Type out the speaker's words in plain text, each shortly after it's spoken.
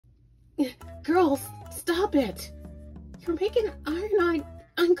Girls, stop it. You're making Ironhide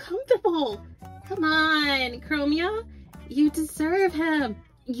uncomfortable. Come on, Chromia. You deserve him.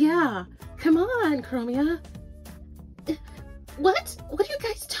 Yeah, come on, Chromia. What? What are you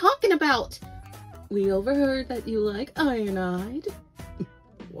guys talking about? We overheard that you like Ironhide.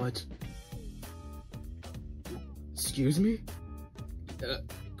 What? Excuse me?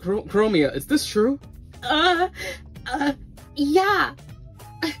 Chromia, is this true? Yeah.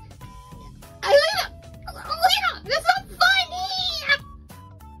 Elena, that's not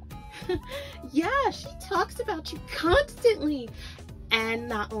funny! Yeah, she talks about you constantly. And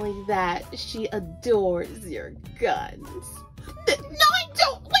not only that, she adores your guns. No, I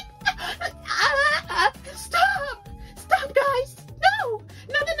don't! Stop! Stop, guys! No,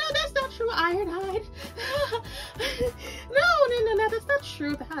 that's not true, Ironhide. No, that's not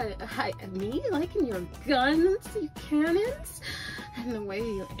true. Me liking your guns, your cannons, and the way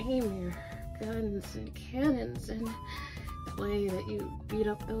you aim your guns and cannons, and the way that you beat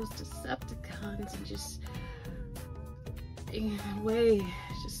up those Decepticons, and just the way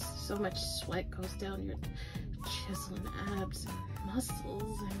just so much sweat goes down your chiseling abs and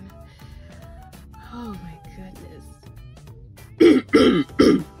muscles, and oh my goodness.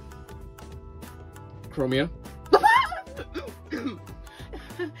 Chromia?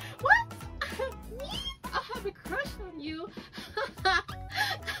 What? Me? I have a crush on you.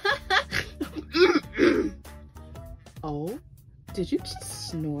 Oh, did you just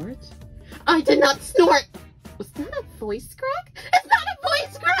snort? I did not snort. Was that a voice crack? It's not a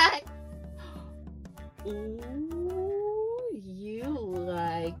voice crack. Ooh, you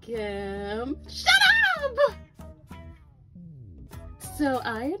like him. Shut up! So,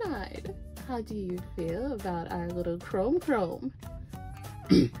 Ironhide, how do you feel about our little Chrome?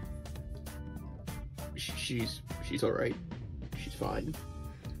 She's alright. She's fine.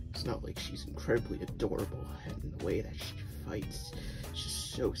 It's not like she's incredibly adorable, and the way that she fights is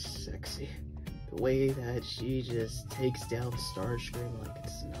just so sexy. The way that she just takes down Starscream like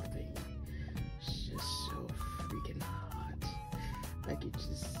it's nothing. She's just so freaking hot. I could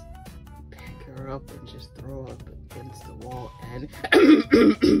just pick her up and just throw her up against the wall and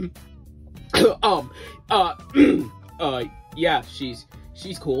yeah, she's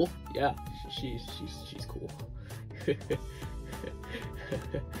cool. Yeah, she's cool.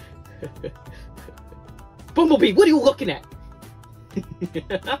 Bumblebee, what are you looking at?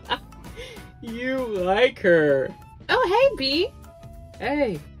 You like her. Oh, hey, B.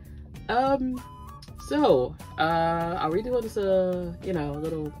 Hey. So, are we doing this,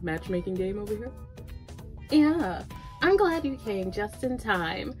 little matchmaking game over here? Yeah, I'm glad you came just in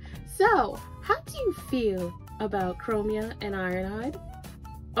time. So, how do you feel about Chromia and Ironhide?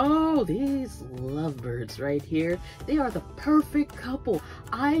 Oh, these lovebirds right here. They are the perfect couple.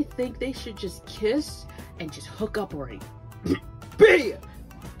 I think they should just kiss and just hook up already. B!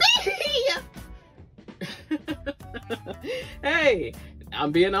 Hey,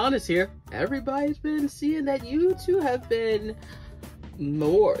 I'm being honest here. Everybody's been seeing that you two have been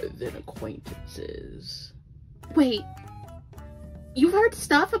more than acquaintances. Wait, you heard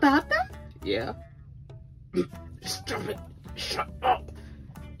stuff about them? Yeah. Stop it. Shut up.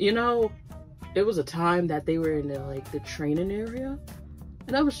 You know, it was a time that they were in the training area,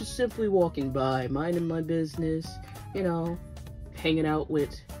 and I was just simply walking by, minding my business, hanging out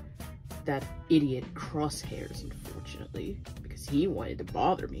with that idiot Crosshairs, unfortunately, because he wanted to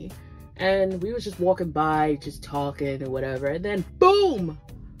bother me. And we was just walking by, just talking or whatever, and then boom!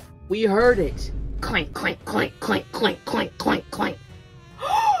 We heard it. Clank, clank, clank, clank, clank, clank, clank, clank.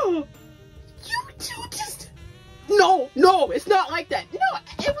 You two just... No, it's not like that. No,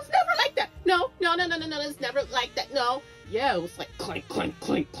 it was never like that. No, it's never like that. No. Yeah, it was like clank, clank,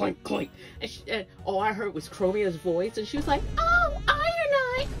 clank, clank, clank. And all I heard was Chromia's voice, and she was like, oh,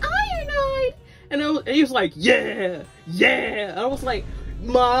 Ironhide. And he was like, yeah. And I was like,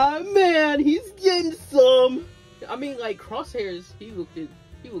 my man, he's getting some. I mean, like, Crosshairs, he looked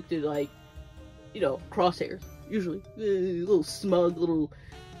at like, Crosshairs, usually. Little smug, little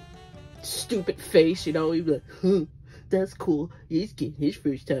stupid face, he'd be like, huh, that's cool. He's getting his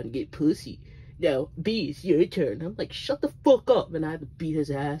first time to get pussy. Now, B, it's your turn. I'm like, shut the fuck up. And I had to beat his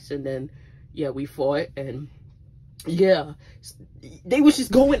ass, and then, yeah, we fought, and yeah, they was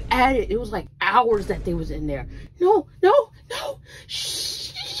just going at it. It was like hours that they was in there. No,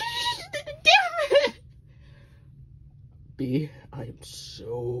 shh, damn it. B, I am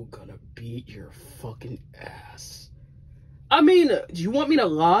so gonna beat your fucking ass. I mean, do you want me to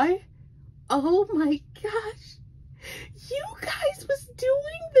lie? Oh my gosh. You guys was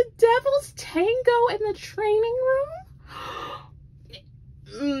doing the devil's tango in the training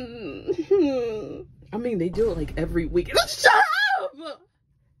room? I mean, they do it like every week. Shut up!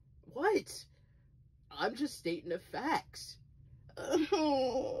 What? I'm just stating the facts. I'm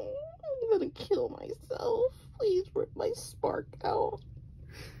gonna kill myself. Please rip my spark out.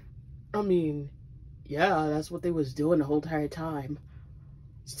 I mean, yeah, that's what they was doing the whole entire time.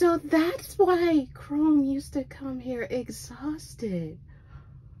 So that's why Chrome used to come here exhausted.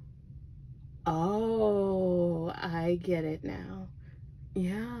 Oh, I get it now.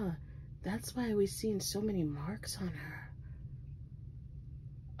 Yeah, that's why we've seen so many marks on her.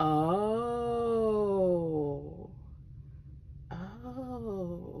 Oh.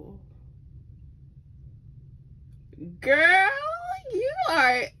 Oh. Girl, you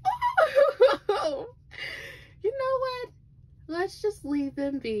are... You know what? Let's just leave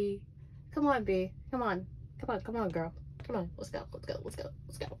them be. Come on, B. Come on. Come on, girl. Come on. Let's go.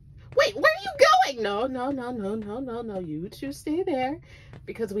 Wait, where are you going? No. You two stay there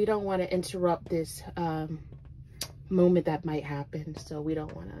because we don't want to interrupt this moment that might happen. So we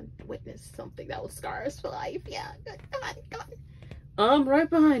don't want to witness something that will scar us for life. Yeah, go on. I'm right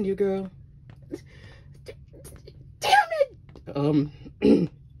behind you, girl. Damn it!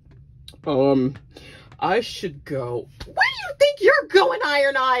 I should go. Where do you think you're going,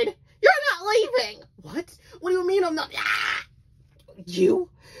 Ironhide? You're not leaving. What? What do you mean I'm not? Ah! You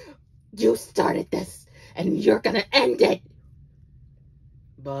started this, and you're gonna end it.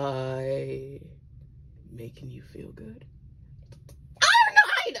 By making you feel good?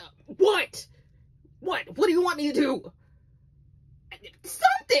 Ironhide! What? What do you want me to do?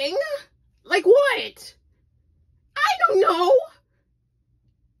 Something. Like what? I don't know.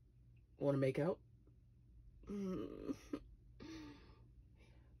 Want to make out?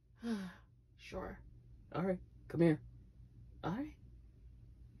 Sure. All right, come here. All right.